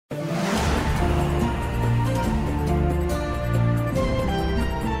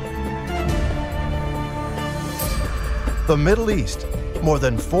The Middle East, more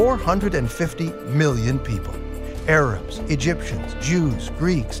than 450 million people. Arabs, Egyptians, Jews,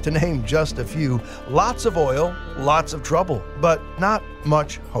 Greeks, to name just a few. Lots of oil, lots of trouble, but not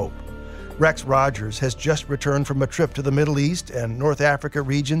much hope. Rex Rogers has just returned from a trip to the Middle East and North Africa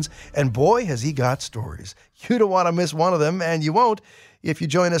regions, and boy, has he got stories. You don't want to miss one of them, and you won't if you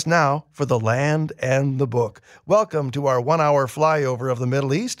join us now for The Land and the Book. Welcome to our one-hour flyover of the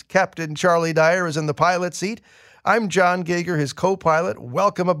Middle East. Captain Charlie Dyer is in the pilot seat. I'm John Geiger, his co-pilot.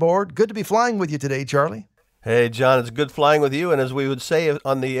 Welcome aboard. Good to be flying with you today, Charlie. Hey, John, it's good flying with you. And as we would say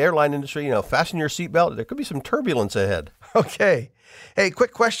on the airline industry, fasten your seatbelt. There could be some turbulence ahead. Okay. Hey,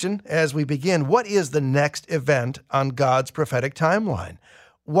 quick question as we begin. What is the next event on God's prophetic timeline?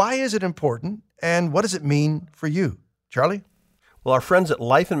 Why is it important, and what does it mean for you? Charlie? Well, our friends at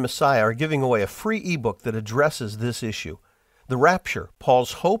Life in Messiah are giving away a free ebook that addresses this issue. The Rapture,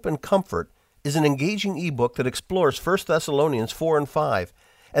 Paul's Hope and Comfort, is an engaging ebook that explores 1 Thessalonians 4 and 5,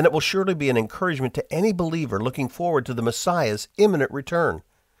 and it will surely be an encouragement to any believer looking forward to the Messiah's imminent return.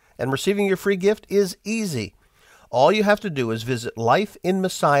 And receiving your free gift is easy. All you have to do is visit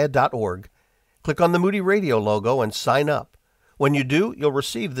lifeinmessiah.org, click on the Moody Radio logo, and sign up. When you do, you'll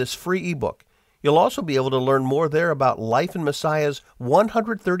receive this free ebook. You'll also be able to learn more there about Life in Messiah's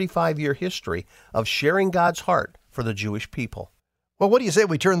 135-year history of sharing God's heart for the Jewish people. Well, what do you say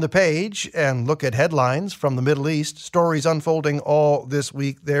we turn the page and look at headlines from the Middle East, stories unfolding all this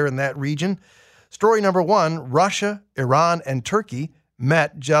week there in that region? Story number one, Russia, Iran, and Turkey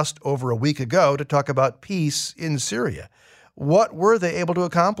met just over a week ago to talk about peace in Syria. What were they able to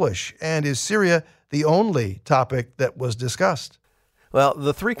accomplish? And is Syria the only topic that was discussed? Well,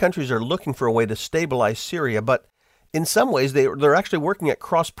 the three countries are looking for a way to stabilize Syria, but in some ways they're actually working at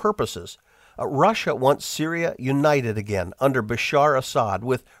cross purposes. Russia wants Syria united again under Bashar Assad,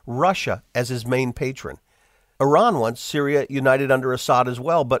 with Russia as his main patron. Iran wants Syria united under Assad as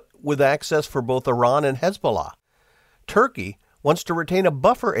well, but with access for both Iran and Hezbollah. Turkey wants to retain a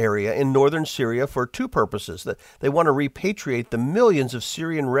buffer area in northern Syria for two purposes. They want to repatriate the millions of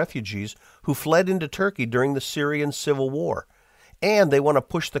Syrian refugees who fled into Turkey during the Syrian civil war. And they want to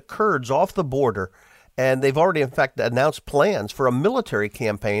push the Kurds off the border. And they've already, in fact, announced plans for a military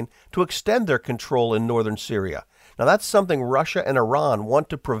campaign to extend their control in northern Syria. Now, that's something Russia and Iran want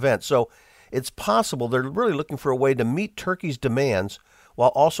to prevent. So it's possible they're really looking for a way to meet Turkey's demands while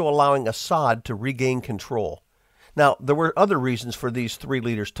also allowing Assad to regain control. Now, there were other reasons for these three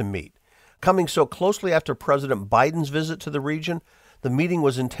leaders to meet. Coming so closely after President Biden's visit to the region, the meeting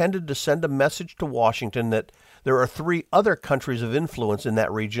was intended to send a message to Washington that there are three other countries of influence in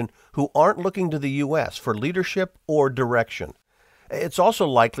that region who aren't looking to the U.S. for leadership or direction. It's also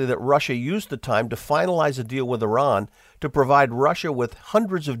likely that Russia used the time to finalize a deal with Iran to provide Russia with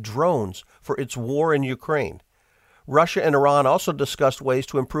hundreds of drones for its war in Ukraine. Russia and Iran also discussed ways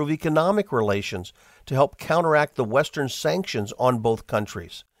to improve economic relations to help counteract the Western sanctions on both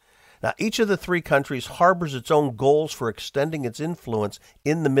countries. Now, each of the three countries harbors its own goals for extending its influence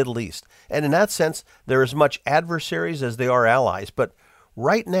in the Middle East. And in that sense, they're as much adversaries as they are allies. But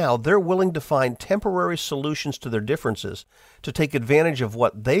right now, they're willing to find temporary solutions to their differences to take advantage of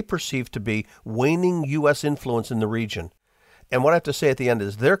what they perceive to be waning U.S. influence in the region. And what I have to say at the end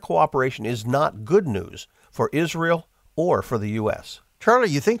is their cooperation is not good news for Israel or for the U.S.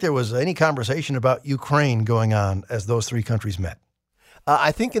 Charlie, you think there was any conversation about Ukraine going on as those three countries met?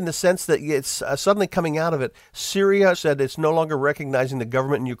 I think in the sense that it's suddenly coming out of it, Syria said it's no longer recognizing the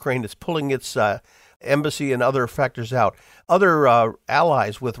government in Ukraine. It's pulling its embassy and other factors out. Other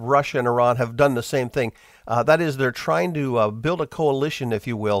allies with Russia and Iran have done the same thing. That is, they're trying to build a coalition, if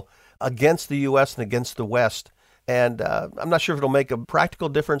you will, against the U.S. and against the West. And I'm not sure if it'll make a practical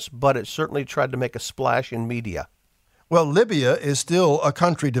difference, but it certainly tried to make a splash in media. Well, Libya is still a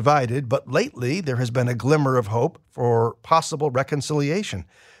country divided, but lately there has been a glimmer of hope for possible reconciliation.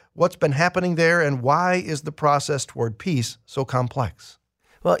 What's been happening there, and why is the process toward peace so complex?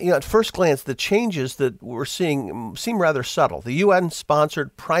 Well, at first glance, the changes that we're seeing seem rather subtle. The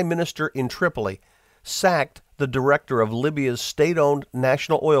UN-sponsored Prime Minister in Tripoli sacked the director of Libya's state-owned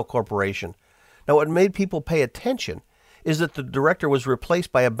National Oil Corporation. Now, what made people pay attention is that the director was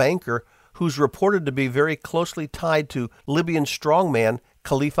replaced by a banker who's reported to be very closely tied to Libyan strongman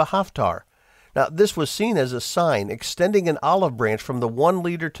Khalifa Haftar. Now, this was seen as a sign extending an olive branch from the one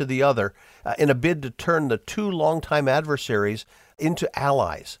leader to the other in a bid to turn the two longtime adversaries into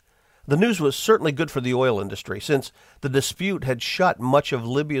allies. The news was certainly good for the oil industry, since the dispute had shut much of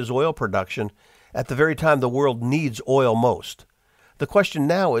Libya's oil production at the very time the world needs oil most. The question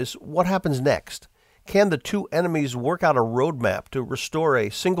now is, what happens next? Can the two enemies work out a roadmap to restore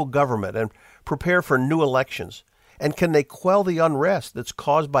a single government and prepare for new elections? And can they quell the unrest that's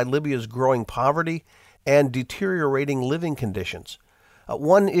caused by Libya's growing poverty and deteriorating living conditions?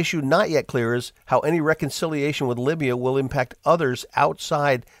 One issue not yet clear is how any reconciliation with Libya will impact others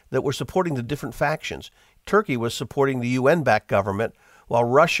outside that were supporting the different factions. Turkey was supporting the UN-backed government, while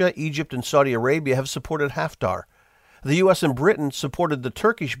Russia, Egypt, and Saudi Arabia have supported Haftar. The U.S. and Britain supported the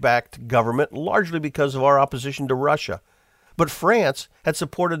Turkish-backed government largely because of our opposition to Russia. But France had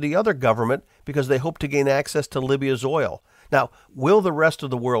supported the other government because they hoped to gain access to Libya's oil. Now, will the rest of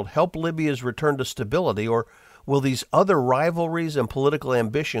the world help Libya's return to stability, or will these other rivalries and political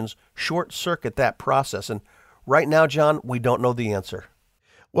ambitions short-circuit that process? And right now, John, we don't know the answer.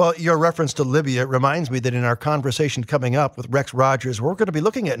 Well, your reference to Libya reminds me that in our conversation coming up with Rex Rogers, we're going to be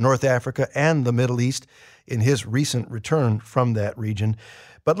looking at North Africa and the Middle East in his recent return from that region.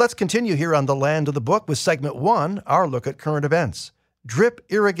 But let's continue here on The Land of the Book with Segment 1, our look at current events. Drip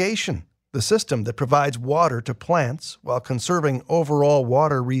irrigation, the system that provides water to plants while conserving overall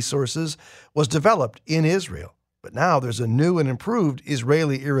water resources, was developed in Israel. But now there's a new and improved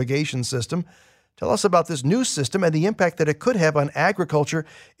Israeli irrigation system. Tell us about this new system and the impact that it could have on agriculture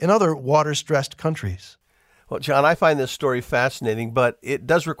in other water-stressed countries. Well, John, I find this story fascinating, but it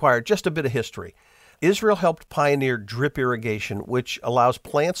does require just a bit of history. Israel helped pioneer drip irrigation, which allows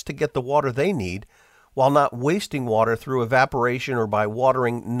plants to get the water they need while not wasting water through evaporation or by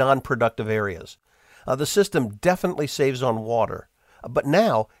watering non-productive areas. The system definitely saves on water. But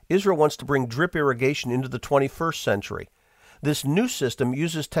now, Israel wants to bring drip irrigation into the 21st century. This new system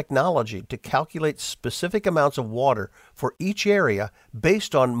uses technology to calculate specific amounts of water for each area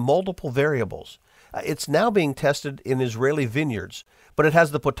based on multiple variables. It's now being tested in Israeli vineyards, but it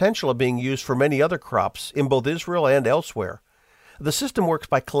has the potential of being used for many other crops in both Israel and elsewhere. The system works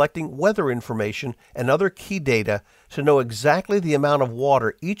by collecting weather information and other key data to know exactly the amount of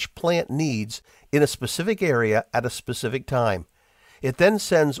water each plant needs in a specific area at a specific time. It then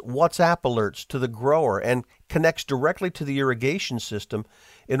sends WhatsApp alerts to the grower and connects directly to the irrigation system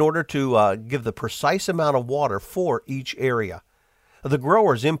in order to give the precise amount of water for each area. The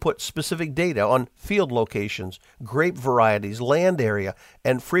growers input specific data on field locations, grape varieties, land area,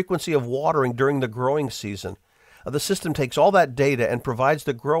 and frequency of watering during the growing season. The system takes all that data and provides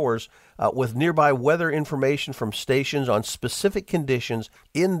the growers with nearby weather information from stations on specific conditions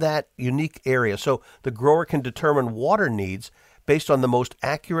in that unique area, so the grower can determine water needs based on the most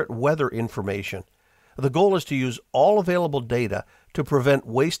accurate weather information. The goal is to use all available data to prevent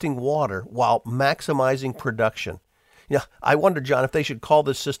wasting water while maximizing production. Yeah, I wonder, John, if they should call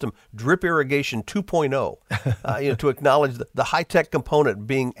this system Drip Irrigation 2.0, to acknowledge the high-tech component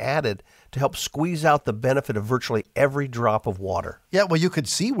being added to help squeeze out the benefit of virtually every drop of water. Yeah, well, you could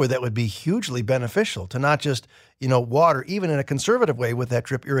see where that would be hugely beneficial to not just, water, even in a conservative way with that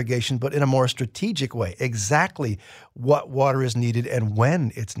drip irrigation, but in a more strategic way, exactly what water is needed and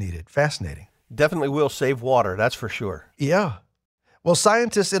when it's needed. Fascinating. Definitely will save water, that's for sure. Yeah. Well,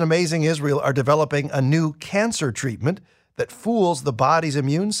 scientists in Amazing Israel are developing a new cancer treatment that fools the body's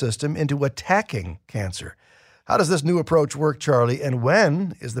immune system into attacking cancer. How does this new approach work, Charlie? And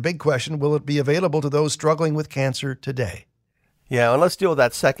when, is the big question, will it be available to those struggling with cancer today? Yeah, and let's deal with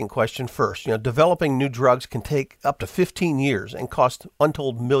that second question first. Developing new drugs can take up to 15 years and cost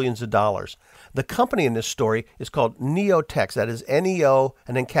untold millions of dollars. The company in this story is called NeoTX, that is N-E-O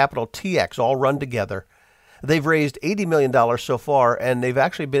and then capital T-X, all run together. They've raised $80 million so far, and they've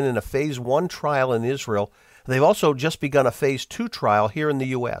actually been in a phase 1 trial in Israel. They've also just begun a phase 2 trial here in the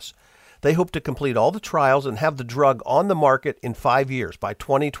U.S. They hope to complete all the trials and have the drug on the market in 5 years, by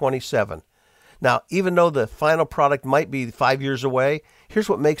 2027. Now, even though the final product might be 5 years away, here's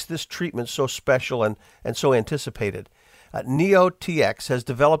what makes this treatment so special and so anticipated. NeoTX has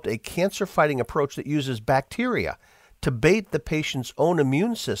developed a cancer-fighting approach that uses bacteria to bait the patient's own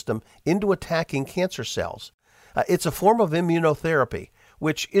immune system into attacking cancer cells. It's a form of immunotherapy,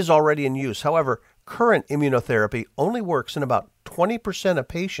 which is already in use. However, current immunotherapy only works in about 20% of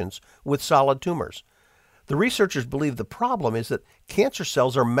patients with solid tumors. The researchers believe the problem is that cancer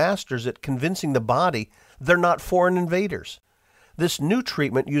cells are masters at convincing the body they're not foreign invaders. This new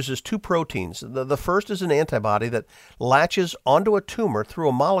treatment uses two proteins. The first is an antibody that latches onto a tumor through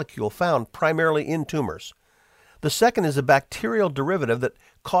a molecule found primarily in tumors. The second is a bacterial derivative that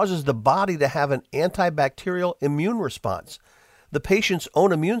causes the body to have an antibacterial immune response. The patient's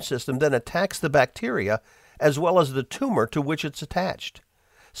own immune system then attacks the bacteria as well as the tumor to which it's attached.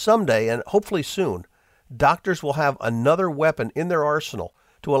 Someday, and hopefully soon, doctors will have another weapon in their arsenal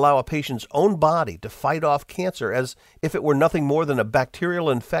to allow a patient's own body to fight off cancer as if it were nothing more than a bacterial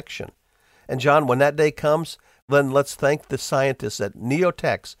infection. And John, when that day comes, then let's thank the scientists at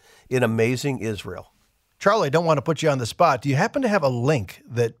NeoTX in Amazing Israel. Charlie, I don't want to put you on the spot. Do you happen to have a link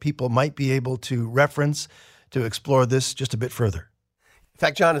that people might be able to reference to explore this just a bit further? In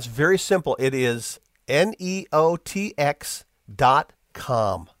fact, John, it's very simple. It is neotx.com.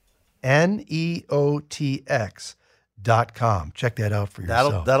 neotx.com. Check that out for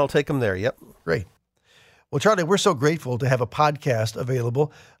yourself. That'll take them there, yep. Great. Well, Charlie, we're so grateful to have a podcast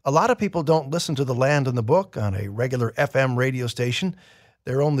available. A lot of people don't listen to The Land and the Book on a regular FM radio station.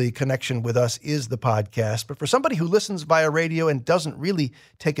 Their only connection with us is the podcast. But for somebody who listens via radio and doesn't really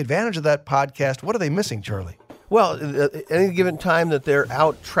take advantage of that podcast, what are they missing, Charlie? Well, at any given time that they're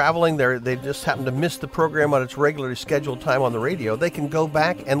out traveling, they just happen to miss the program on its regularly scheduled time on the radio, they can go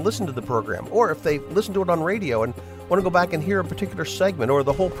back and listen to the program. Or if they listen to it on radio and want to go back and hear a particular segment or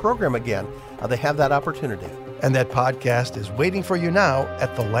the whole program again, they have that opportunity. And that podcast is waiting for you now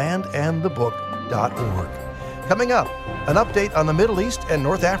at thelandandthebook.org. Coming up, an update on the Middle East and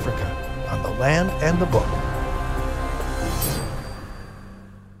North Africa on The Land and the Book.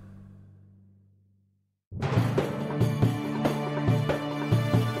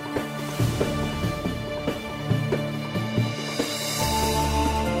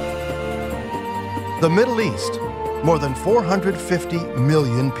 The Middle East, more than 450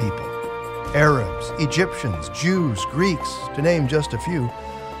 million people. Arabs, Egyptians, Jews, Greeks, to name just a few.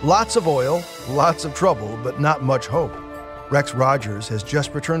 Lots of oil, lots of trouble, but not much hope. Rex Rogers has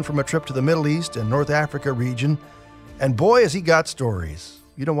just returned from a trip to the Middle East and North Africa region, and boy, has he got stories.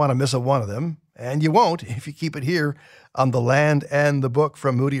 You don't want to miss a one of them, and you won't if you keep it here on The Land and the Book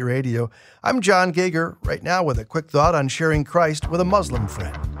from Moody Radio. I'm John Gager, right now with a quick thought on sharing Christ with a Muslim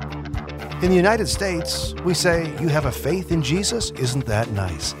friend. In the United States, we say, you have a faith in Jesus? Isn't that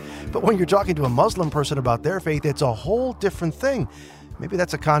nice? But when you're talking to a Muslim person about their faith, it's a whole different thing. Maybe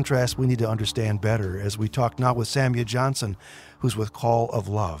that's a contrast we need to understand better as we talk now with Samia Johnson, who's with Call of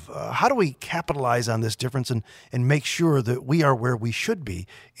Love. How do we capitalize on this difference and make sure that we are where we should be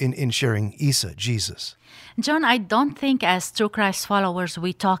in sharing Isa, Jesus? John, I don't think as true Christ followers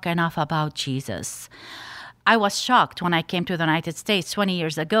we talk enough about Jesus. I was shocked when I came to the United States 20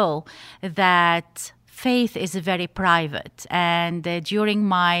 years ago that faith is very private. And during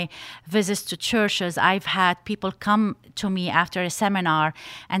my visits to churches, I've had people come to me after a seminar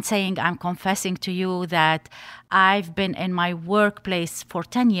and saying, I'm confessing to you that I've been in my workplace for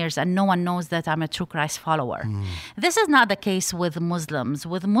 10 years and no one knows that I'm a true Christ follower. This is not the case with Muslims.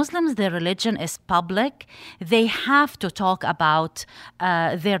 With Muslims, their religion is public. They have to talk about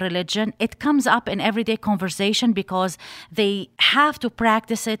their religion. It comes up in everyday conversation because they have to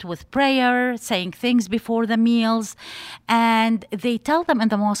practice it with prayer, saying things before the meals. And they tell them in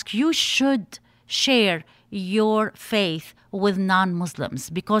the mosque, you should share your faith with non-Muslims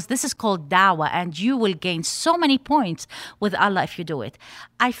because this is called da'wah and you will gain so many points with Allah if you do it.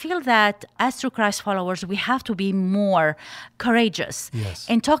 I feel that as true Christ followers, we have to be more courageous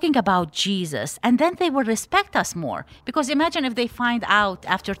in talking about Jesus, and then they will respect us more. Because imagine if they find out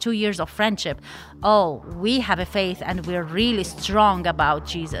after 2 years of friendship, oh, we have a faith and we're really strong about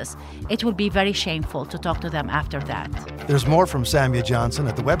Jesus. It will be very shameful to talk to them after that. There's more from Samia Johnson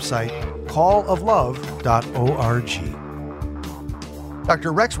at the website calloflove.org.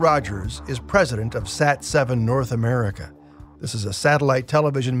 Dr. Rex Rogers is president of Sat7 North America. This is a satellite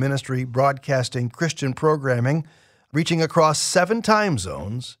television ministry broadcasting Christian programming, reaching across 7 time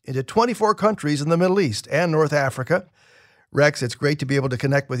zones into 24 countries in the Middle East and North Africa. Rex, it's great to be able to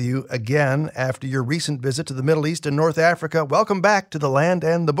connect with you again after your recent visit to the Middle East and North Africa. Welcome back to The Land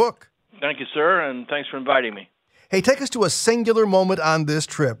and the Book. Thank you, sir, and thanks for inviting me. Hey, take us to a singular moment on this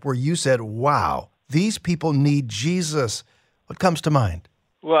trip where you said, wow, these people need Jesus. What comes to mind?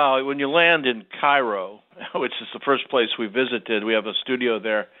 Well, when you land in Cairo, which is the first place we visited, we have a studio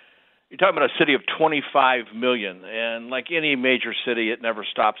there. You're talking about a city of 25 million, and like any major city, it never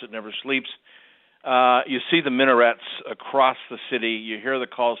stops, it never sleeps. You see the minarets across the city. You hear the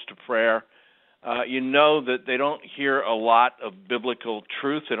calls to prayer. You know that they don't hear a lot of biblical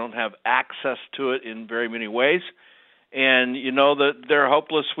truth. They don't have access to it in very many ways. And you know that they're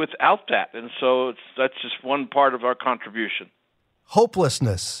hopeless without that. And so that's just one part of our contribution.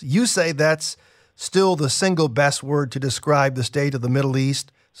 Hopelessness. You say that's still the single best word to describe the state of the Middle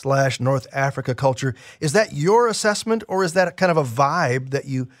East / North Africa culture. Is that your assessment, or is that kind of a vibe that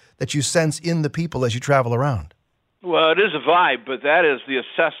you sense in the people as you travel around? Well, it is a vibe, but that is the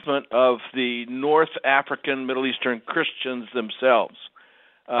assessment of the North African, Middle Eastern Christians themselves.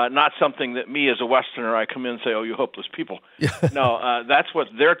 Not something that me as a Westerner, I come in and say, oh, you hopeless people. No, that's what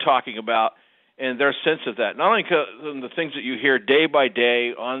they're talking about and their sense of that. Not only the things that you hear day by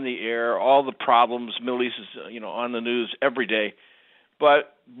day on the air, all the problems, Middle East is on the news every day,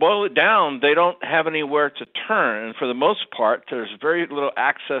 But boil it down, they don't have anywhere to turn. And for the most part, there's very little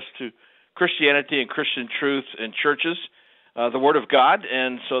access to Christianity and Christian truth in churches, the Word of God.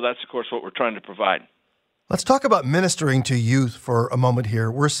 And so that's, of course, what we're trying to provide. Let's talk about ministering to youth for a moment here.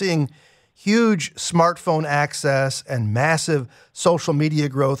 We're seeing huge smartphone access and massive social media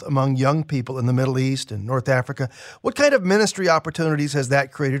growth among young people in the Middle East and North Africa. What kind of ministry opportunities has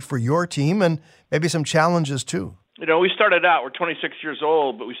that created for your team, and maybe some challenges too? You know, we started out, we're 26 years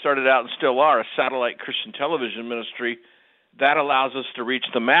old, but we started out and still are a satellite Christian television ministry that allows us to reach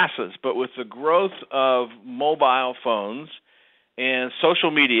the masses. But with the growth of mobile phones and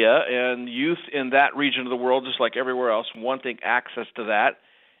social media and youth in that region of the world, just like everywhere else, wanting access to that,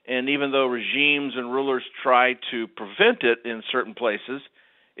 and even though regimes and rulers try to prevent it in certain places,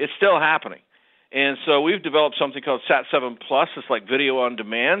 it's still happening. And so we've developed something called Sat7 Plus. It's like video on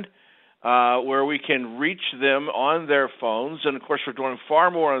demand, where we can reach them on their phones. And, of course, we're doing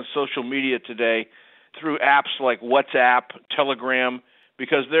far more on social media today through apps like WhatsApp, Telegram,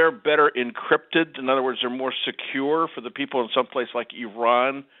 because they're better encrypted. In other words, they're more secure for the people in some place like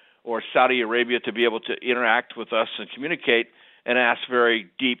Iran or Saudi Arabia to be able to interact with us and communicate and ask very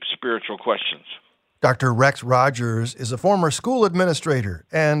deep spiritual questions. Dr. Rex Rogers is a former school administrator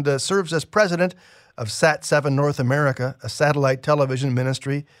and serves as president of Sat7 North America, a satellite television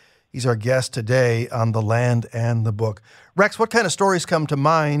ministry. He's our guest today on The Land and the Book. Rex, what kind of stories come to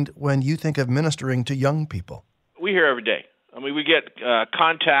mind when you think of ministering to young people? We hear every day. I mean, we get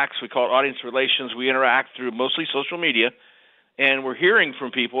contacts. We call it audience relations. We interact through mostly social media, and we're hearing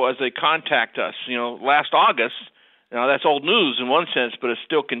from people as they contact us. You know, last August, now that's old news in one sense, but it's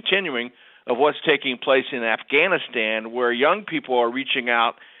still continuing, of what's taking place in Afghanistan, where young people are reaching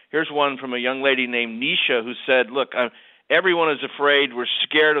out. Here's one from a young lady named Nisha who said, look, everyone is afraid. We're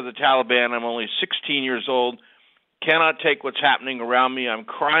scared of the Taliban. I'm only 16 years old. Cannot take what's happening around me. I'm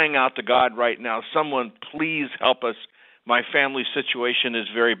crying out to God right now. Someone please help us. My family situation is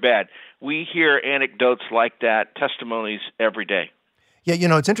very bad. We hear anecdotes like that, testimonies every day. Yeah, you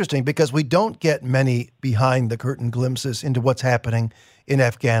know, it's interesting because we don't get many behind-the-curtain glimpses into what's happening in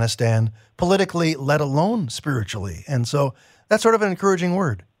Afghanistan, politically, let alone spiritually. And so that's sort of an encouraging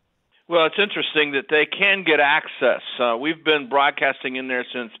word. Well, it's interesting that they can get access. We've been broadcasting in there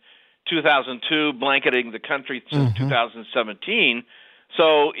since 2002, blanketing the country since 2017.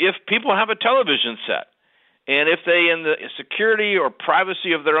 So if people have a television set, and if they, in the security or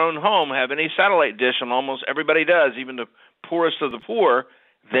privacy of their own home, have any satellite dish, and almost everybody does, even the poorest of the poor,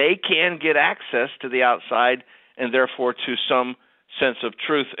 they can get access to the outside and therefore to some sense of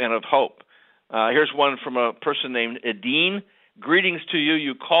truth and of hope. Here's one from a person named Edine. Greetings to you.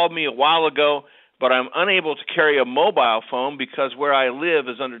 You called me a while ago, but I'm unable to carry a mobile phone because where I live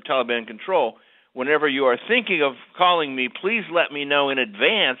is under Taliban control. Whenever you are thinking of calling me, please let me know in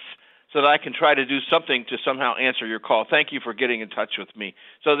advance so that I can try to do something to somehow answer your call. Thank you for getting in touch with me.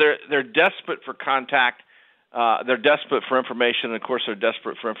 So they're desperate for contact. They're desperate for information. And of course, they're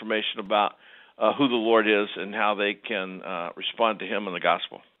desperate for information about who the Lord is and how they can respond to Him in the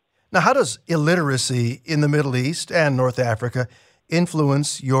gospel. Now, how does illiteracy in the Middle East and North Africa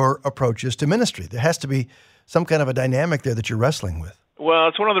influence your approaches to ministry? There has to be some kind of a dynamic there that you're wrestling with. Well,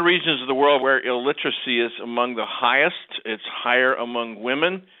 it's one of the regions of the world where illiteracy is among the highest. It's higher among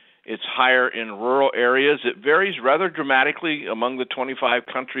women. It's higher in rural areas. It varies rather dramatically among the 25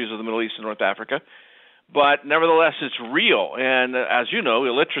 countries of the Middle East and North Africa. But nevertheless, it's real. And as you know,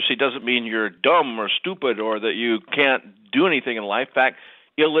 illiteracy doesn't mean you're dumb or stupid or that you can't do anything in life. In fact,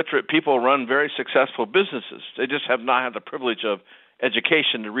 illiterate people run very successful businesses. They just have not had the privilege of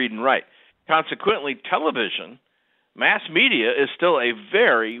education to read and write. Consequently, television, mass media is still a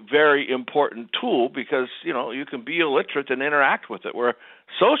very, very important tool because, you know, you can be illiterate and interact with it, where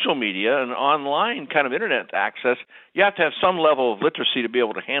social media and online kind of internet access, you have to have some level of literacy to be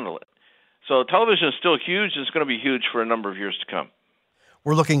able to handle it. So television is still huge, and it's going to be huge for a number of years to come.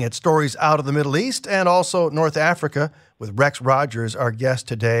 We're looking at stories out of the Middle East and also North Africa with Rex Rogers, our guest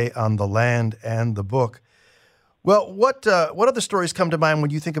today on The Land and the Book. Well, what other stories come to mind when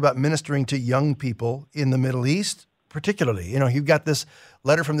you think about ministering to young people in the Middle East, particularly? You know, you've got this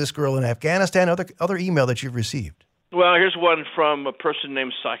letter from this girl in Afghanistan, other email that you've received. Well, here's one from a person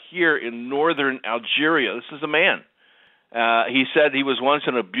named Sahir in northern Algeria. This is a man. He said he was once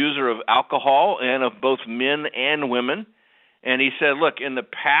an abuser of alcohol and of both men and women. And he said, look, in the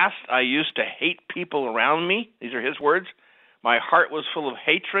past, I used to hate people around me. These are his words. My heart was full of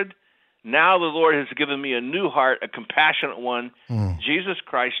hatred. Now the Lord has given me a new heart, a compassionate one. Jesus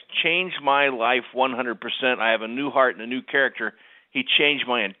Christ changed my life 100%. I have a new heart and a new character. He changed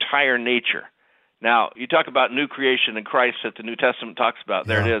my entire nature. Now, you talk about new creation in Christ that the New Testament talks about.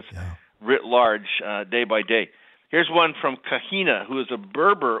 There it is, writ large, day by day. Here's one from Kahina, who is a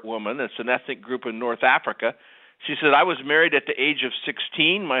Berber woman. It's an ethnic group in North Africa. She said, I was married at the age of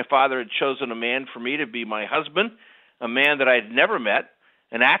 16. My father had chosen a man for me to be my husband, a man that I had never met.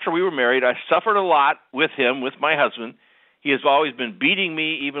 And after we were married, I suffered a lot with him, with my husband. He has always been beating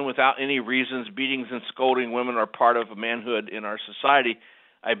me, even without any reasons. Beatings and scolding women are part of manhood in our society.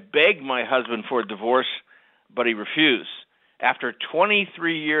 I begged my husband for a divorce, but he refused. After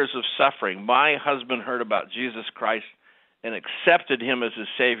 23 years of suffering, my husband heard about Jesus Christ and accepted him as his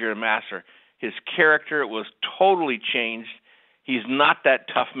Savior and Master. His character was totally changed. He's not that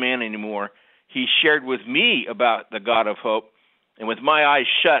tough man anymore. He shared with me about the God of hope, and with my eyes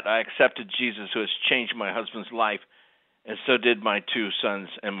shut, I accepted Jesus, who has changed my husband's life, and so did my 2 sons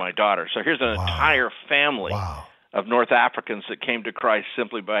and my daughter. So here's an entire family of North Africans that came to Christ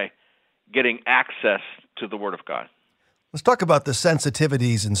simply by getting access to the Word of God. Let's talk about the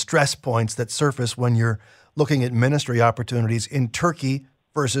sensitivities and stress points that surface when you're looking at ministry opportunities in Turkey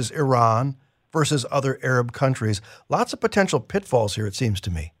versus Iran versus other Arab countries. Lots of potential pitfalls here, it seems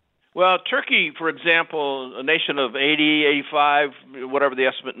to me. Well, Turkey, for example, a nation of 80, 85, whatever the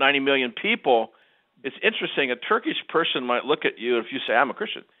estimate, 90 million people, it's interesting. A Turkish person might look at you, if you say, I'm a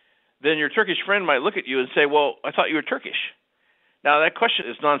Christian, then your Turkish friend might look at you and say, well, I thought you were Turkish. Now, that question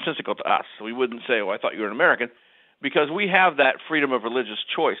is nonsensical to us. We wouldn't say, well, I thought you were an American, because we have that freedom of religious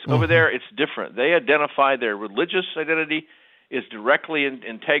choice. Over there, it's different. They identify their religious identity is directly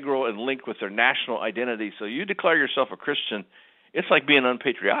integral and linked with their national identity. So you declare yourself a Christian, it's like being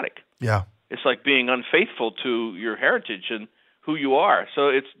unpatriotic. Yeah. It's like being unfaithful to your heritage and who you are. So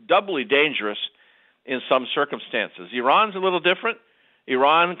it's doubly dangerous in some circumstances. Iran's a little different.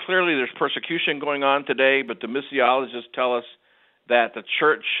 Iran, clearly there's persecution going on today, but the missiologists tell us that the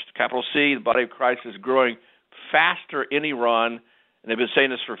church, capital C, the body of Christ, is growing faster in Iran, and they've been saying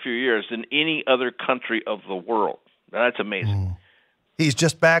this for a few years, than any other country of the world. Now, that's amazing. He's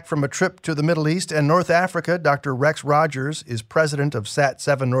just back from a trip to the Middle East and North Africa. Dr. Rex Rogers is president of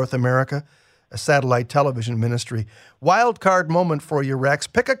Sat7 North America, a satellite television ministry. Wild card moment for you, Rex.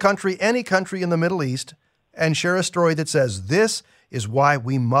 Pick a country, any country in the Middle East, and share a story that says this is why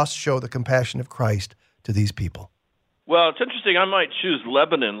we must show the compassion of Christ to these people. Well, it's interesting. I might choose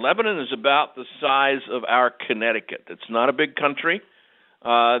Lebanon. Lebanon is about the size of our Connecticut. It's not a big country.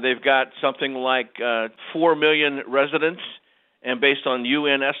 They've got something like 4 million residents, and based on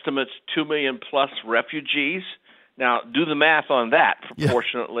UN estimates, 2 million plus refugees. Now, do the math on that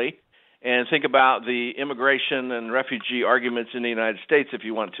proportionately, and think about the immigration and refugee arguments in the United States, if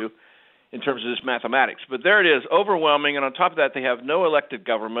you want to, in terms of this mathematics. But there it is, overwhelming, and on top of that, they have no elected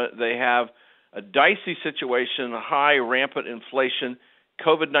government. They have a dicey situation, high, rampant inflation,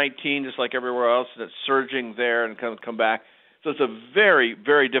 COVID-19, just like everywhere else, and it's surging there and come back. So it's a very,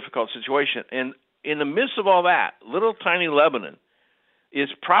 very difficult situation. And in the midst of all that, little tiny Lebanon is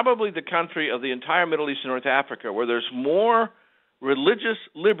probably the country of the entire Middle East and North Africa where there's more religious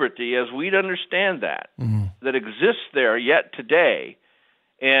liberty, as we'd understand that, that exists there yet today.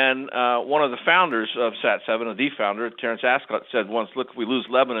 And one of the founders of Sat7, or the founder, Terence Ascott, said once, look, if we lose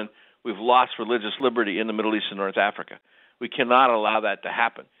Lebanon, we've lost religious liberty in the Middle East and North Africa. We cannot allow that to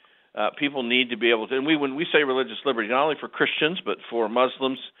happen. People need to be able to, and when we say religious liberty, not only for Christians, but for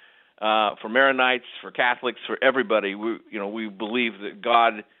Muslims, for Maronites, for Catholics, for everybody, we believe that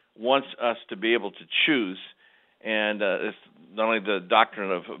God wants us to be able to choose. And it's not only the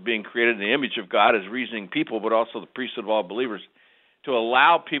doctrine of being created in the image of God as reasoning people, but also the priesthood of all believers, to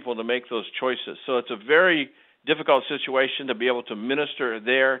allow people to make those choices. So it's a very difficult situation to be able to minister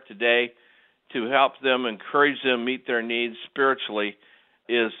there today, to help them, encourage them, meet their needs spiritually,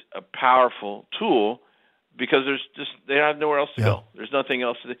 is a powerful tool, because they have nowhere else to go. There's nothing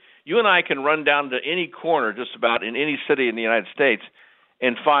else to do. You and I can run down to any corner just about in any city in the United States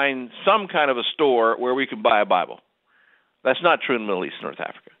and find some kind of a store where we can buy a Bible. That's not true in the Middle East and North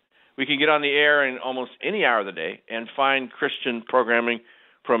Africa. We can get on the air in almost any hour of the day and find Christian programming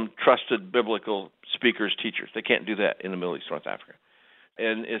from trusted biblical speakers, teachers. They can't do that in the Middle East, North Africa.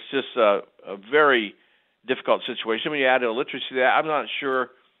 And it's just a very difficult situation. When you add illiteracy to that, I'm not sure,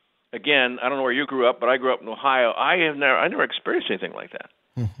 again, I don't know where you grew up, but I grew up in Ohio. I never experienced anything like that.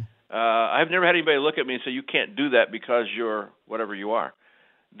 I've never had anybody look at me and say, you can't do that because you're whatever you are.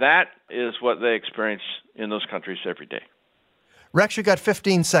 That is what they experience in those countries every day. Rex, you got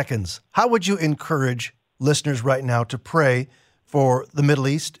 15 seconds. How would you encourage listeners right now to pray for the Middle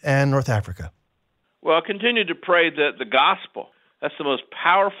East and North Africa? Well, continue to pray that the gospel, that's the most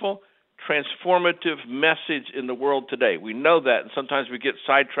powerful, transformative message in the world today. We know that, and sometimes we get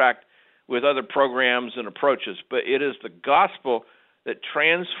sidetracked with other programs and approaches. But it is the gospel that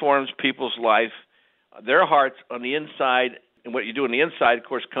transforms people's life, their hearts on the inside, and what you do on the inside, of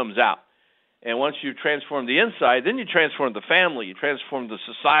course, comes out. And once you transform the inside, then you transform the family, you transform the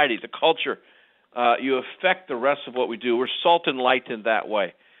society, the culture. You affect the rest of what we do. We're salt and light in that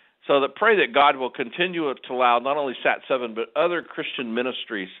way. So that pray that God will continue to allow not only Sat7, but other Christian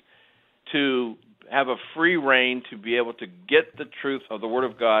ministries to have a free reign to be able to get the truth of the Word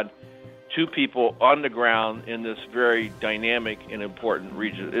of God to people on the ground in this very dynamic and important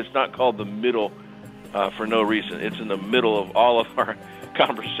region. It's not called the middle for no reason. It's in the middle of all of our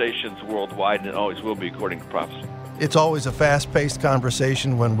conversations worldwide, and it always will be according to prophecy. It's always a fast-paced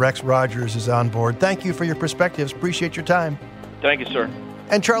conversation when Rex Rogers is on board. Thank you for your perspectives. Appreciate your time. Thank you, sir.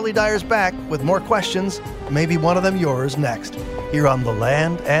 And Charlie Dyer's back with more questions, maybe one of them yours, next, here on The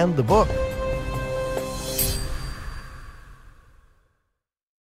Land and the Book.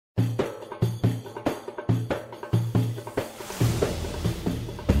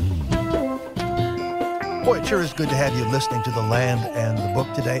 Boy, it sure is good to have you listening to The Land and the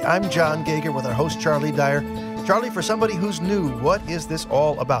Book today. I'm John Gager with our host, Charlie Dyer. Charlie, for somebody who's new, what is this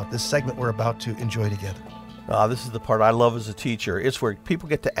all about, this segment we're about to enjoy together? This is the part I love as a teacher. It's where people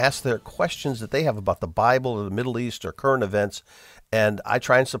get to ask their questions that they have about the Bible or the Middle East or current events, and I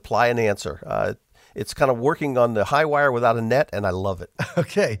try and supply an answer. It's kind of working on the high wire without a net, and I love it.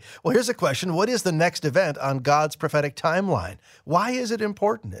 Okay. Well, here's a question. What is the next event on God's prophetic timeline? Why is it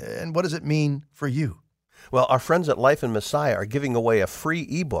important, and what does it mean for you? Well, our friends at Life in Messiah are giving away a free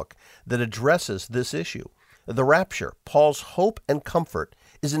ebook that addresses this issue. The Rapture, Paul's Hope and Comfort,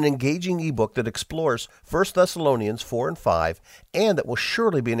 is an engaging ebook that explores 1 Thessalonians 4 and 5, and that will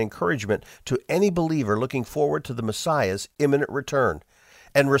surely be an encouragement to any believer looking forward to the Messiah's imminent return.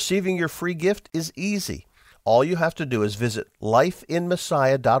 And receiving your free gift is easy. All you have to do is visit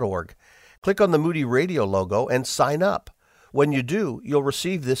lifeinmessiah.org, click on the Moody Radio logo, and sign up. When you do, you'll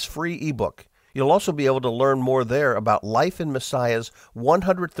receive this free ebook. You'll also be able to learn more there about Life in Messiah's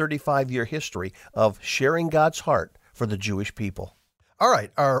 135-year history of sharing God's heart for the Jewish people. All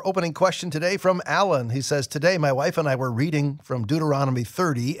right, our opening question today from Alan. He says, today my wife and I were reading from Deuteronomy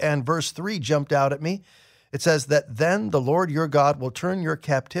 30, and verse 3 jumped out at me. It says that then the Lord your God will turn your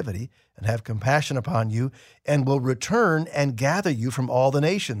captivity and have compassion upon you, and will return and gather you from all the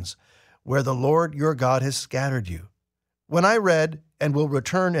nations, where the Lord your God has scattered you. When I read, and will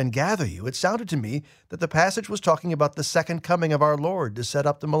return and gather you, it sounded to me that the passage was talking about the second coming of our Lord to set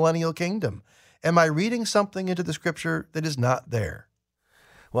up the millennial kingdom. Am I reading something into the scripture that is not there?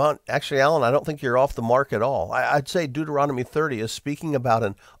 Well, actually, Alan, I don't think you're off the mark at all. I'd say Deuteronomy 30 is speaking about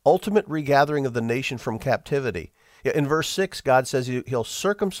an ultimate regathering of the nation from captivity. In verse 6, God says he'll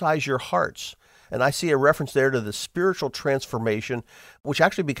circumcise your hearts. And I see a reference there to the spiritual transformation, which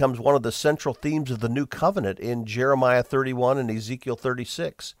actually becomes one of the central themes of the new covenant in Jeremiah 31 and Ezekiel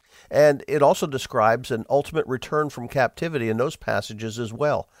 36. And it also describes an ultimate return from captivity in those passages as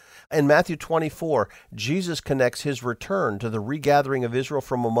well. In Matthew 24, Jesus connects his return to the regathering of Israel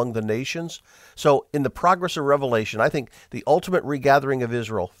from among the nations. So in the progress of Revelation, I think the ultimate regathering of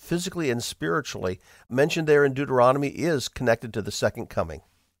Israel, physically and spiritually, mentioned there in Deuteronomy, is connected to the second coming.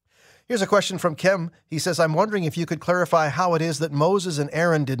 Here's a question from Kim. He says, I'm wondering if you could clarify how it is that Moses and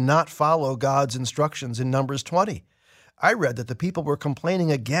Aaron did not follow God's instructions in Numbers 20. I read that the people were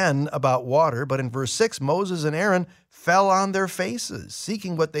complaining again about water, but in verse 6, Moses and Aaron fell on their faces,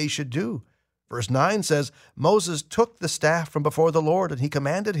 seeking what they should do. Verse 9 says, Moses took the staff from before the Lord, and he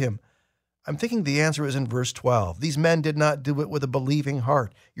commanded him. I'm thinking the answer is in verse 12. These men did not do it with a believing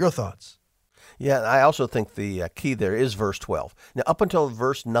heart. Your thoughts? Yeah, I also think the key there is verse 12. Now, up until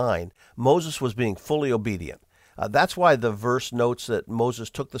verse 9, Moses was being fully obedient. That's why the verse notes that Moses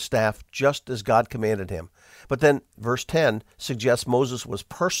took the staff just as God commanded him. But then verse 10 suggests Moses was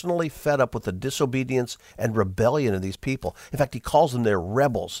personally fed up with the disobedience and rebellion of these people. In fact, he calls them their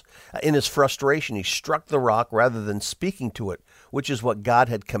rebels. In his frustration, he struck the rock rather than speaking to it, which is what God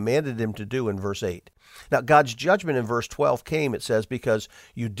had commanded him to do in verse 8. Now, God's judgment in verse 12 came, it says, because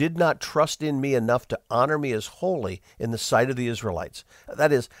you did not trust in me enough to honor me as holy in the sight of the Israelites.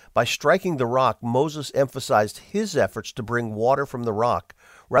 That is, by striking the rock, Moses emphasized his efforts to bring water from the rock,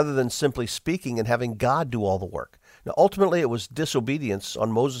 rather than simply speaking and having God do all the work. Now, ultimately, it was disobedience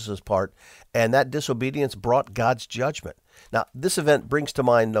on Moses' part, and that disobedience brought God's judgment. Now, this event brings to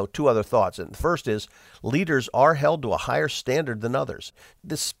mind, two other thoughts. And the first is, leaders are held to a higher standard than others.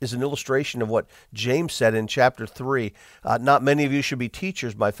 This is an illustration of what James said in chapter 3. Not many of you should be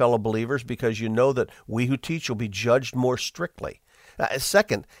teachers, my fellow believers, because you know that we who teach will be judged more strictly.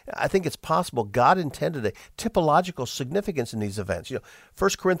 Second, I think it's possible God intended a typological significance in these events. 1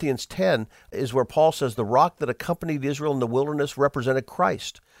 Corinthians 10 is where Paul says the rock that accompanied Israel in the wilderness represented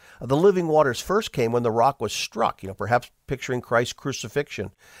Christ. The living waters first came when the rock was struck, perhaps picturing Christ's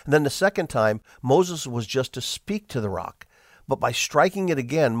crucifixion. And then the second time, Moses was just to speak to the rock. But by striking it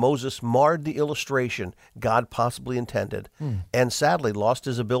again, Moses marred the illustration God possibly intended, and sadly lost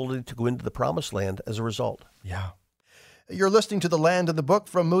his ability to go into the promised land as a result. Yeah. You're listening to The Land and the Book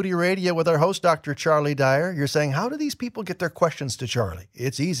from Moody Radio with our host, Dr. Charlie Dyer. You're saying, how do these people get their questions to Charlie?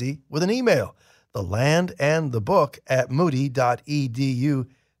 It's easy with an email. thelandandthebook@moody.edu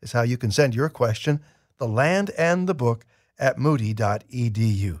is how you can send your question.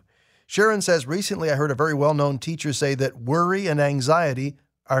 thelandandthebook@moody.edu. Sharon says, recently I heard a very well-known teacher say that worry and anxiety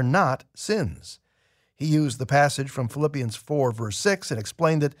are not sins. He used the passage from Philippians 4, verse 6, and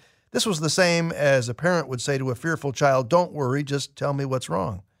explained that this was the same as a parent would say to a fearful child, don't worry, just tell me what's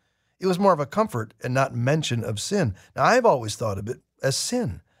wrong. It was more of a comfort and not mention of sin. Now, I've always thought of it as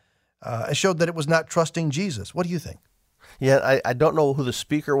sin. It showed that it was not trusting Jesus. What do you think? Yeah, I don't know who the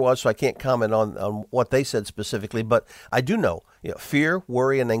speaker was, so I can't comment on what they said specifically, but I do know, fear,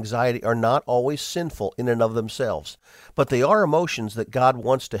 worry, and anxiety are not always sinful in and of themselves, but they are emotions that God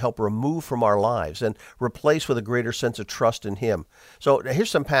wants to help remove from our lives and replace with a greater sense of trust in Him. So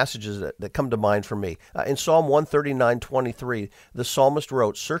here's some passages that come to mind for me. In Psalm 139:23, the psalmist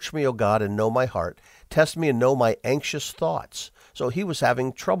wrote, "Search me, O God, and know my heart. Test me and know my anxious thoughts." So he was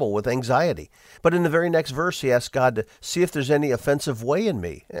having trouble with anxiety. But in the very next verse, he asked God to see if there's any offensive way in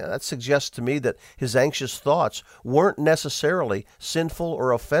me. That suggests to me that his anxious thoughts weren't necessarily sinful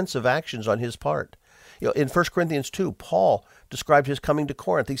or offensive actions on his part. In 1 Corinthians 2, Paul described his coming to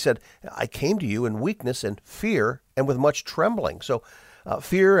Corinth. He said, I came to you in weakness and fear and with much trembling. So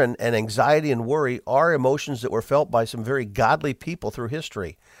fear and anxiety and worry are emotions that were felt by some very godly people through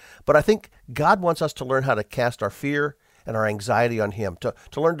history. But I think God wants us to learn how to cast our fear and our anxiety on Him, to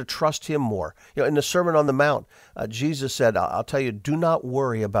learn to trust Him more. In the Sermon on the Mount, Jesus said, I'll tell you, do not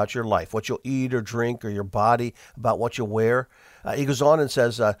worry about your life, what you'll eat or drink, or your body, about what you'll wear. He goes on and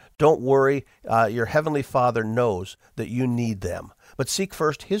says, don't worry, your Heavenly Father knows that you need them. But seek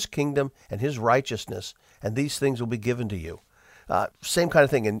first His kingdom and His righteousness, and these things will be given to you. Same kind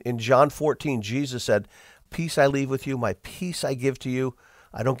of thing. In John 14, Jesus said, peace I leave with you, my peace I give to you.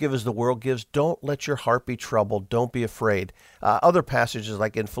 I don't give as the world gives. Don't let your heart be troubled. Don't be afraid. Other passages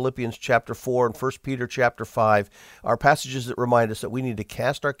like in Philippians chapter 4 and 1 Peter chapter 5 are passages that remind us that we need to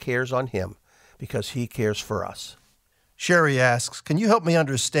cast our cares on Him because He cares for us. Sherry asks, can you help me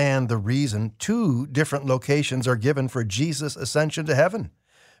understand the reason 2 different locations are given for Jesus' ascension to heaven?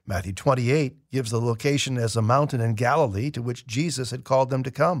 Matthew 28 gives the location as a mountain in Galilee to which Jesus had called them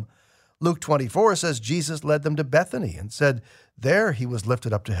to come. Luke 24 says Jesus led them to Bethany and said there He was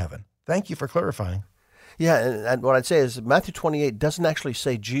lifted up to heaven. Thank you for clarifying. Yeah, and what I'd say is Matthew 28 doesn't actually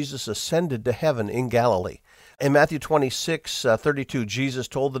say Jesus ascended to heaven in Galilee. In Matthew 26:32, Jesus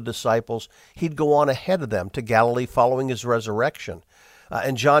told the disciples He'd go on ahead of them to Galilee following His resurrection.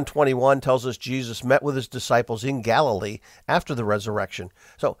 And John 21 tells us Jesus met with His disciples in Galilee after the resurrection.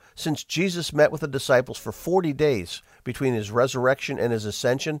 So since Jesus met with the disciples for 40 days between His resurrection and His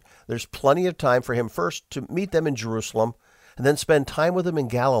ascension, there's plenty of time for Him first to meet them in Jerusalem and then spend time with them in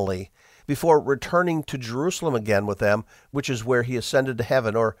Galilee before returning to Jerusalem again with them, which is where He ascended to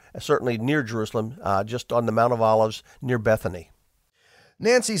heaven, or certainly near Jerusalem, just on the Mount of Olives near Bethany.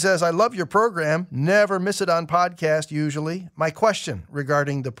 Nancy says, I love your program. Never miss it on podcast usually. My question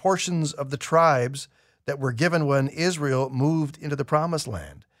regarding the portions of the tribes that were given when Israel moved into the Promised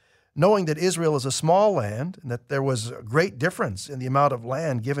Land. Knowing that Israel is a small land and that there was a great difference in the amount of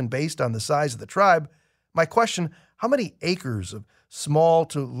land given based on the size of the tribe, my question, how many acres of small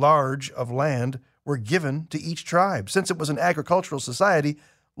to large of land were given to each tribe? Since it was an agricultural society,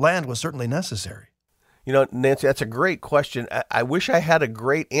 land was certainly necessary. Nancy, that's a great question. I wish I had a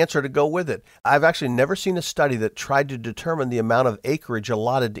great answer to go with it. I've actually never seen a study that tried to determine the amount of acreage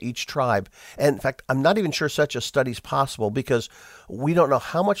allotted to each tribe. And in fact, I'm not even sure such a study is possible because we don't know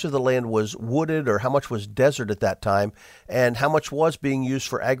how much of the land was wooded or how much was desert at that time and how much was being used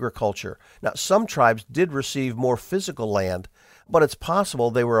for agriculture. Now, some tribes did receive more physical land, but it's possible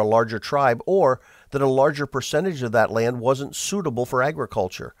they were a larger tribe or that a larger percentage of that land wasn't suitable for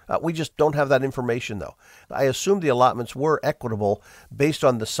agriculture. We just don't have that information, though. I assume the allotments were equitable based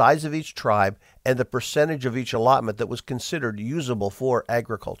on the size of each tribe and the percentage of each allotment that was considered usable for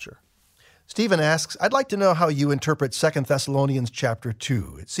agriculture. Stephen asks, I'd like to know how you interpret 2 Thessalonians chapter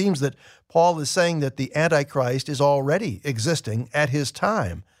 2. It seems that Paul is saying that the Antichrist is already existing at his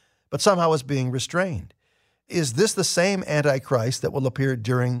time, but somehow is being restrained. is this the same Antichrist that will appear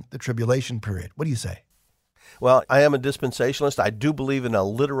during the tribulation period? What do you say? Well, I am a dispensationalist. I do believe in a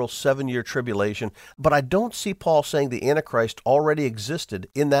literal 7-year tribulation, but I don't see Paul saying the Antichrist already existed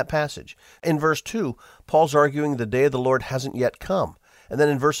in that passage. In verse 2, Paul's arguing the day of the Lord hasn't yet come. And then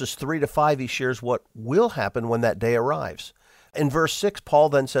in verses 3 to 5, he shares what will happen when that day arrives. In verse 6, Paul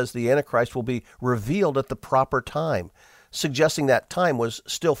then says the Antichrist will be revealed at the proper time, suggesting that time was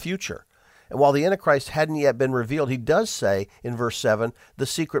still future. And while the Antichrist hadn't yet been revealed, he does say in verse 7, the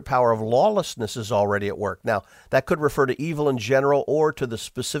secret power of lawlessness is already at work. Now, that could refer to evil in general or to the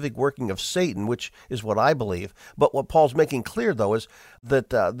specific working of Satan, which is what I believe. But what Paul's making clear, though, is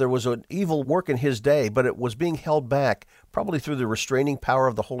that there was an evil work in his day, but it was being held back probably through the restraining power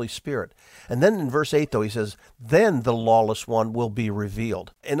of the Holy Spirit. And then in verse 8, though, he says, then the lawless one will be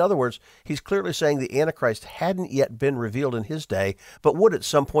revealed. In other words, he's clearly saying the Antichrist hadn't yet been revealed in his day, but would at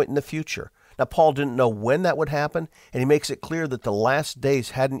some point in the future. Now, Paul didn't know when that would happen, and he makes it clear that the last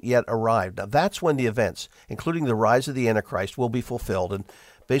days hadn't yet arrived. Now, that's when the events, including the rise of the Antichrist, will be fulfilled. And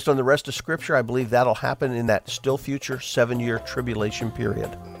based on the rest of Scripture, I believe that'll happen in that still future 7-year tribulation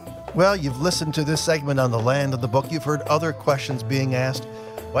period. Well, you've listened to this segment on The Land and the Book. You've heard other questions being asked.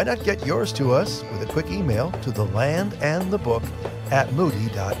 Why not get yours to us with a quick email to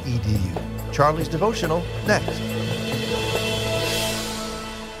thelandandthebook@moody.edu. Charlie's Devotional, next.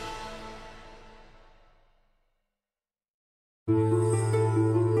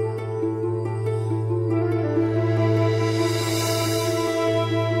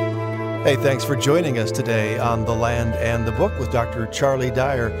 Hey, thanks for joining us today on The Land and the Book with Dr. Charlie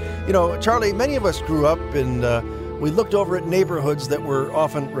Dyer. You know, Charlie, many of us grew up and we looked over at neighborhoods that were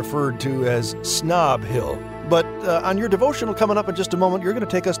often referred to as Snob Hill. But on your devotional coming up in just a moment, you're going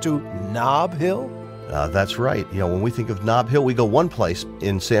to take us to Nob Hill? That's right. You know, when we think of Nob Hill, we go one place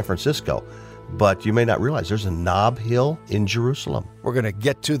in San Francisco. But you may not realize there's a Nob Hill in Jerusalem. We're going to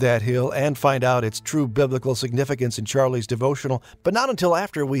get to that hill and find out its true biblical significance in Charlie's devotional, but not until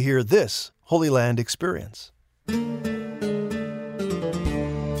after we hear this Holy Land experience. My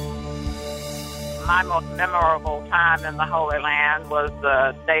most memorable time in the Holy Land was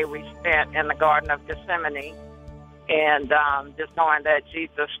the day we spent in the Garden of Gethsemane, and just knowing that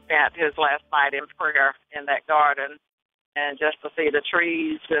Jesus spent his last night in prayer in that garden. And just to see the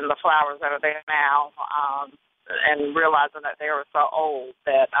trees and the flowers that are there now, and realizing that they were so old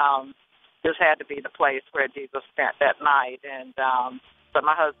that this had to be the place where Jesus spent that night. And so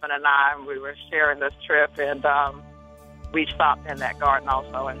my husband and I, we were sharing this trip, and we stopped in that garden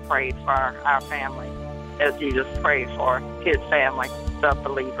also and prayed for our family as Jesus prayed for his family, the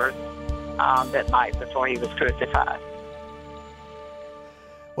believers, that night before he was crucified.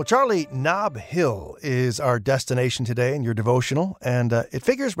 Well, Charlie, Nob Hill is our destination today in your devotional, and it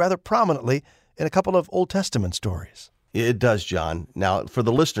figures rather prominently in a couple of Old Testament stories. It does, John. Now, for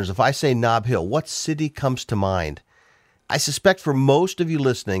the listeners, if I say Nob Hill, what city comes to mind? I suspect for most of you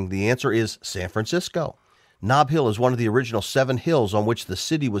listening, the answer is San Francisco. Nob Hill is one of the original 7 hills on which the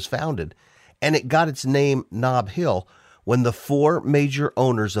city was founded, and it got its name Nob Hill when the 4 major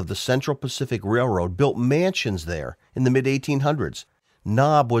owners of the Central Pacific Railroad built mansions there in the mid-1800s.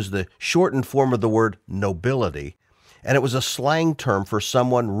 Nob was the shortened form of the word nobility, and it was a slang term for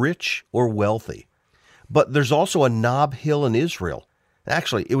someone rich or wealthy. But there's also a Nob Hill in Israel.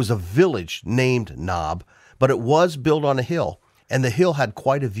 Actually, it was a village named Nob, but it was built on a hill, and the hill had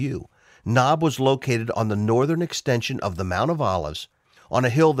quite a view. Nob was located on the northern extension of the Mount of Olives, on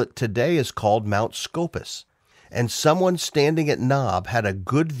a hill that today is called Mount Scopus. And someone standing at Nob had a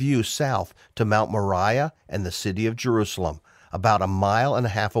good view south to Mount Moriah and the city of Jerusalem, about 1.5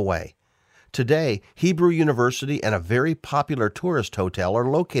 miles away. Today, Hebrew University and a very popular tourist hotel are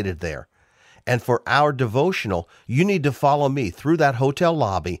located there. And for our devotional, you need to follow me through that hotel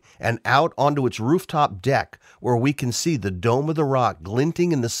lobby and out onto its rooftop deck where we can see the Dome of the Rock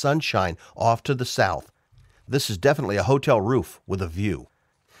glinting in the sunshine off to the south. This is definitely a hotel roof with a view.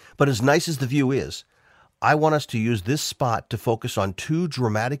 But as nice as the view is, I want us to use this spot to focus on 2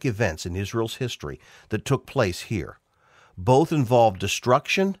 dramatic events in Israel's history that took place here. Both involve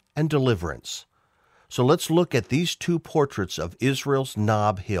destruction and deliverance. So let's look at these 2 portraits of Israel's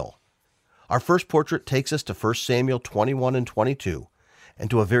Nob Hill. Our first portrait takes us to 1 Samuel 21 and 22, and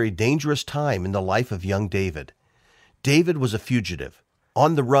to a very dangerous time in the life of young David. David was a fugitive,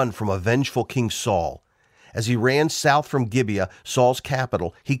 on the run from a vengeful King Saul. As he ran south from Gibeah, Saul's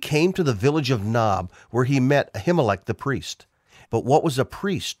capital, he came to the village of Nob, where he met Ahimelech the priest. But what was a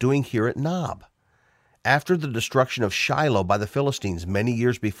priest doing here at Nob? After the destruction of Shiloh by the Philistines many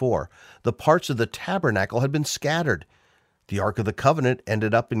years before, the parts of the tabernacle had been scattered. The Ark of the Covenant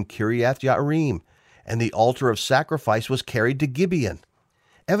ended up in Kiriath Yearim, and the altar of sacrifice was carried to Gibeon.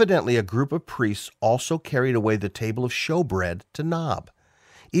 Evidently, a group of priests also carried away the table of showbread to Nob.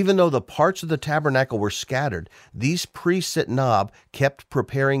 Even though the parts of the tabernacle were scattered, these priests at Nob kept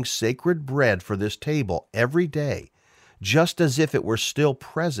preparing sacred bread for this table every day, just as if it were still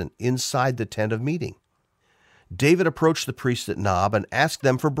present inside the tent of meeting. David approached the priests at Nob and asked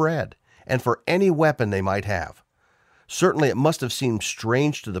them for bread and for any weapon they might have. Certainly it must have seemed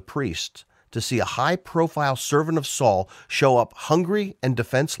strange to the priests to see a high-profile servant of Saul show up hungry and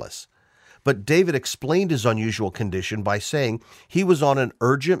defenseless. But David explained his unusual condition by saying he was on an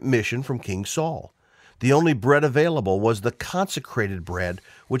urgent mission from King Saul. The only bread available was the consecrated bread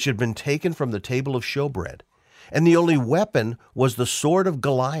which had been taken from the table of showbread, and the only weapon was the sword of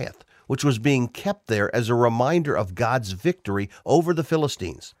Goliath, which was being kept there as a reminder of God's victory over the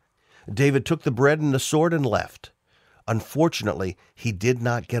Philistines. David took the bread and the sword and left. Unfortunately, he did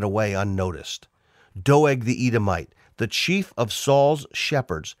not get away unnoticed. Doeg the Edomite, the chief of Saul's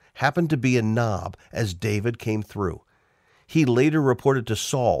shepherds, happened to be in Nob as David came through. He later reported to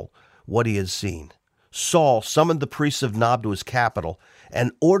Saul what he had seen. Saul summoned the priests of Nob to his capital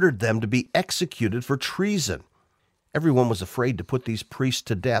and ordered them to be executed for treason. Everyone was afraid to put these priests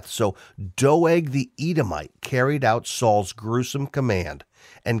to death, so Doeg the Edomite carried out Saul's gruesome command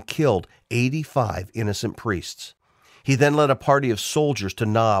and killed 85 innocent priests. He then led a party of soldiers to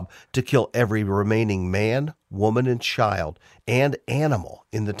Nob to kill every remaining man, woman, and child, and animal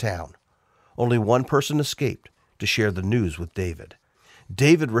in the town. Only one person escaped to share the news with David.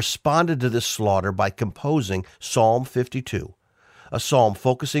 David responded to this slaughter by composing Psalm 52, a psalm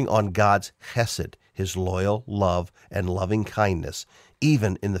focusing on God's chesed, his loyal love and loving kindness,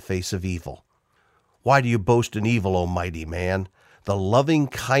 even in the face of evil. Why do you boast in evil, O mighty man? The loving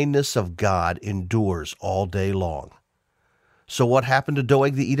kindness of God endures all day long. So what happened to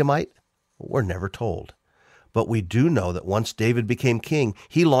Doeg the Edomite? We're never told. But we do know that once David became king,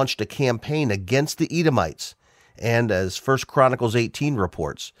 he launched a campaign against the Edomites. And as 1 Chronicles 18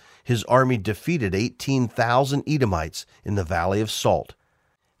 reports, his army defeated 18,000 Edomites in the Valley of Salt.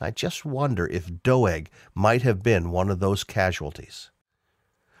 I just wonder if Doeg might have been one of those casualties.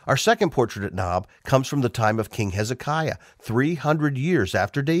 Our second portrait at Nob comes from the time of King Hezekiah, 300 years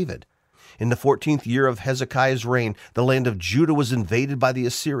after David. In the 14th year of Hezekiah's reign, the land of Judah was invaded by the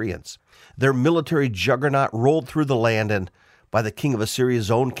Assyrians. Their military juggernaut rolled through the land and, by the king of Assyria's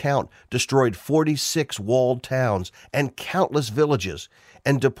own count, destroyed 46 walled towns and countless villages,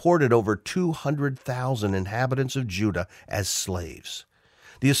 and deported over 200,000 inhabitants of Judah as slaves.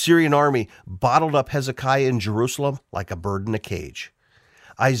 The Assyrian army bottled up Hezekiah in Jerusalem like a bird in a cage.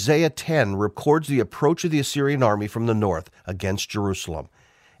 Isaiah 10 records the approach of the Assyrian army from the north against Jerusalem.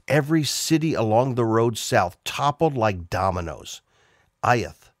 Every city along the road south toppled like dominoes.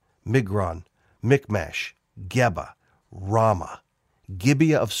 Aiath, Migron, Michmash, Geba, Ramah,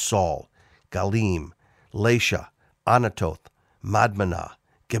 Gibeah of Saul, Galim, Lasha, Anatoth, Madmanah,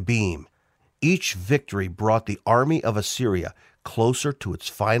 Gebim. Each victory brought the army of Assyria closer to its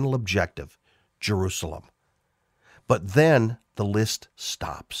final objective, Jerusalem. But then the list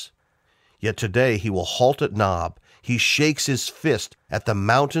stops. Yet today he will halt at Nob. He shakes his fist at the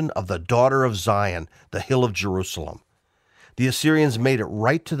mountain of the daughter of Zion, the hill of Jerusalem. The Assyrians made it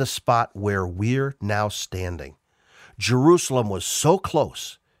right to the spot where we're now standing. Jerusalem was so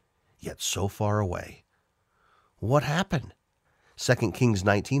close, yet so far away. What happened? 2 Kings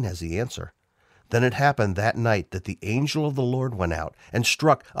 19 has the answer. Then it happened that night that the angel of the Lord went out and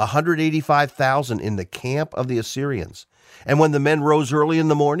struck 185,000 in the camp of the Assyrians. And when the men rose early in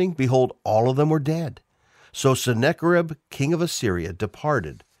the morning, behold, all of them were dead. So Sennacherib, king of Assyria,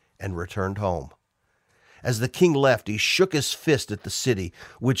 departed and returned home. As the king left, he shook his fist at the city,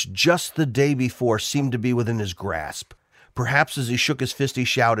 which just the day before seemed to be within his grasp. Perhaps as he shook his fist, he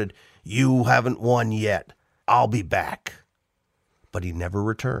shouted, "You haven't won yet. I'll be back." But he never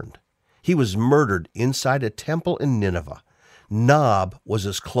returned. He was murdered inside a temple in Nineveh. Nob was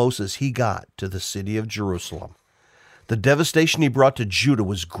as close as he got to the city of Jerusalem. The devastation he brought to Judah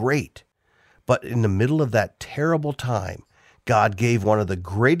was great. But in the middle of that terrible time, God gave one of the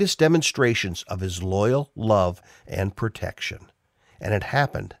greatest demonstrations of his loyal love and protection. And it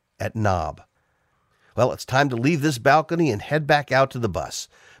happened at Nob. Well, it's time to leave this balcony and head back out to the bus.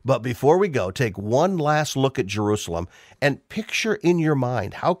 But before we go, take one last look at Jerusalem and picture in your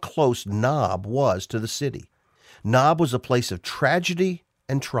mind how close Nob was to the city. Nob was a place of tragedy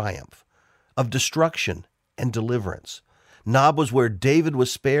and triumph, of destruction and deliverance. Nob was where David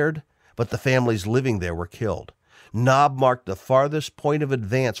was spared, but the families living there were killed. Nob marked the farthest point of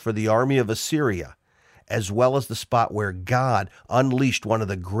advance for the army of Assyria, as well as the spot where God unleashed one of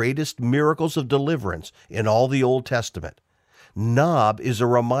the greatest miracles of deliverance in all the Old Testament. Nob is a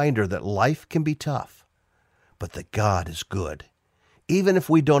reminder that life can be tough, but that God is good. Even if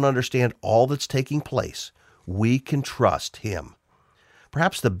we don't understand all that's taking place, we can trust Him.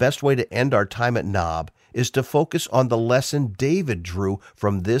 Perhaps the best way to end our time at Nob is to focus on the lesson David drew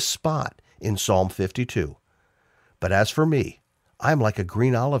from this spot in Psalm 52. But as for me, I'm like a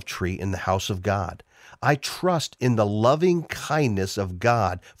green olive tree in the house of God. I trust in the loving kindness of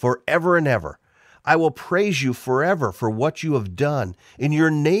God forever and ever. I will praise you forever for what you have done. In your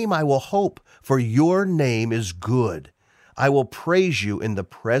name I will hope, for your name is good. I will praise you in the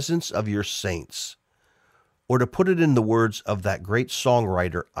presence of your saints. Or to put it in the words of that great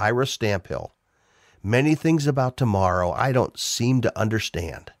songwriter Ira Stamphill, many things about tomorrow I don't seem to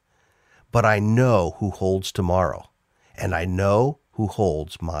understand, but I know who holds tomorrow, and I know who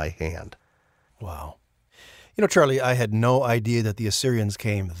holds my hand. Wow. You know, Charlie, I had no idea that the Assyrians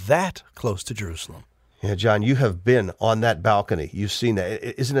came that close to Jerusalem. Yeah, John, you have been on that balcony. You've seen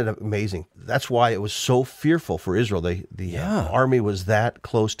that. Isn't it amazing? That's why it was so fearful for Israel. The army was that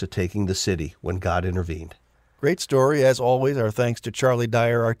close to taking the city when God intervened. Great story, as always. Our thanks to Charlie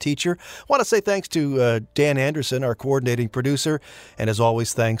Dyer, our teacher. I want to say thanks to Dan Anderson, our coordinating producer. And as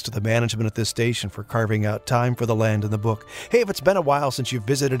always, thanks to the management at this station for carving out time for The Land and the Book. Hey, if it's been a while since you've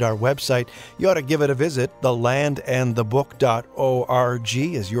visited our website, you ought to give it a visit. thelandandthebook.org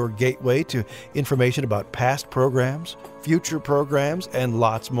is your gateway to information about past programs, future programs, and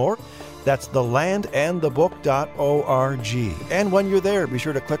lots more. That's thelandandthebook.org. And when you're there, be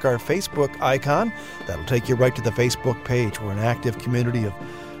sure to click our Facebook icon. That'll take you right to the Facebook page. We're an active community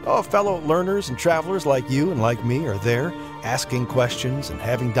of fellow learners and travelers like you and like me are there, asking questions and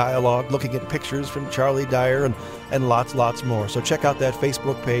having dialogue, looking at pictures from Charlie Dyer and lots more. So check out that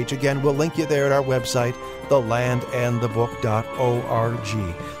Facebook page. Again, we'll link you there at our website,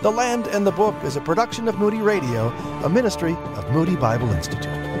 thelandandthebook.org. The Land and the Book is a production of Moody Radio, a ministry of Moody Bible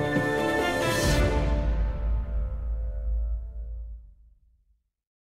Institute.